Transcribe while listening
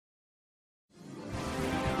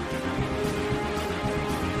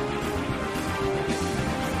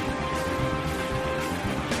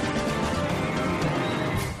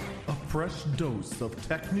fresh dose of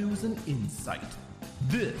tech news and insight.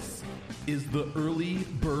 This is the Early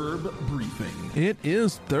Burb Briefing. It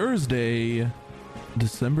is Thursday,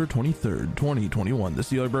 December 23rd, 2021. This is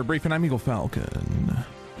the Early Burb Briefing. I'm Eagle Falcon.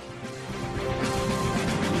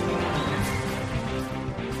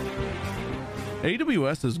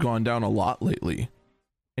 AWS has gone down a lot lately.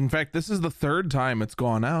 In fact, this is the third time it's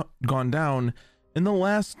gone down in the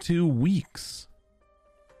last 2 weeks.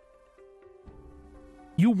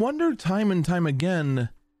 You wonder time and time again,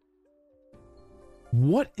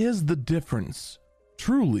 what is the difference,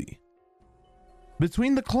 truly,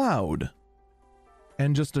 between the cloud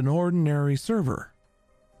and just an ordinary server?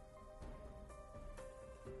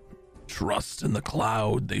 Trust in the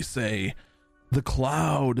cloud, they say. The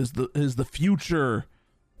cloud is the future.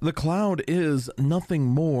 The cloud is nothing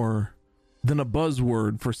more than a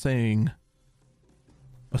buzzword for saying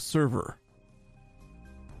a server.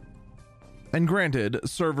 And granted,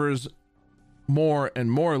 servers more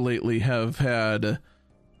and more lately have had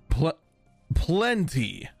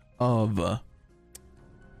plenty of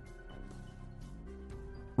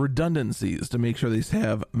redundancies to make sure they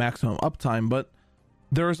have maximum uptime, but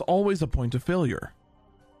there is always a point of failure.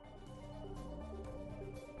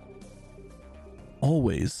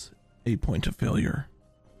 Always a point of failure.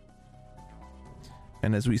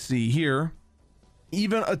 And as we see here,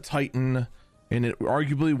 even a Titan, and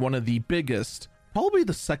arguably one of the biggest, probably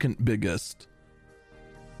the second biggest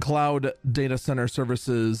cloud data center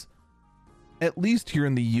services, at least here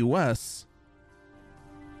in the US,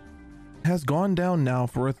 has gone down now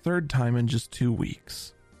for a third time in just 2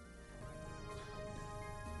 weeks.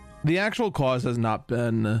 The actual cause has not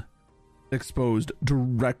been exposed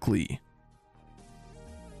directly.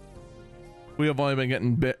 We have only been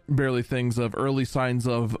getting barely things of early signs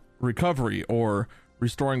of recovery or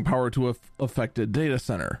restoring power to a affected data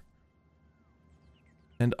center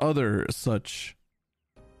and other such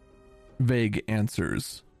vague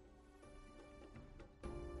answers.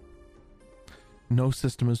 No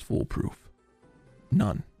system is foolproof.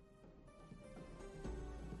 None.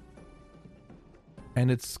 And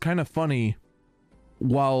it's kind of funny,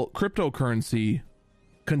 while cryptocurrency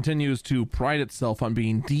continues to pride itself on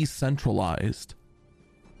being decentralized,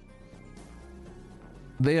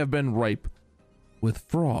 they have been ripe with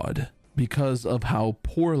fraud because of how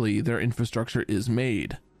poorly their infrastructure is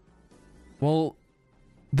made. Well,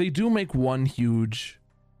 they do make one huge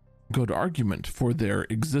good argument for their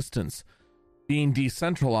existence. Being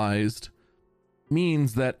decentralized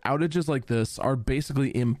means that outages like this are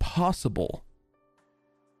basically impossible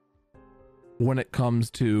when it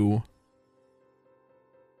comes to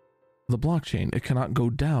the blockchain. It cannot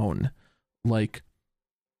go down like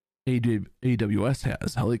AWS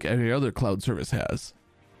has, like every other cloud service has.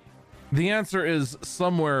 The answer is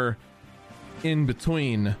somewhere in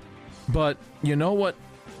between, but you know what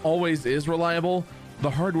always is reliable?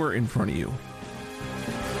 The hardware in front of you.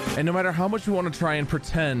 And no matter how much we want to try and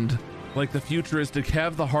pretend like the future is to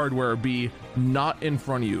have the hardware be not in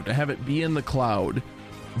front of you, to have it be in the cloud,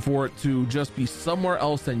 for it to just be somewhere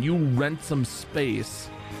else and you rent some space,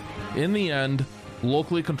 in the end,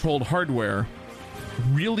 locally controlled hardware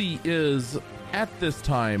really is, at this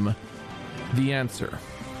time, the answer.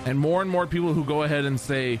 And more people who go ahead and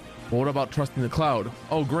say, well, what about trusting the cloud?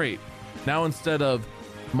 Oh, great. Now instead of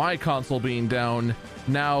my console being down,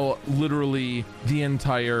 now literally the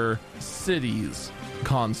entire city's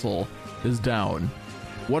console is down.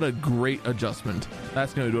 What a great adjustment.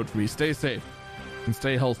 That's going to do it for me. Stay safe and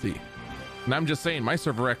stay healthy. And I'm just saying, my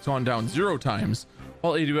server X gone down 0 times,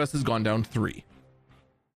 while AWS has gone down 3.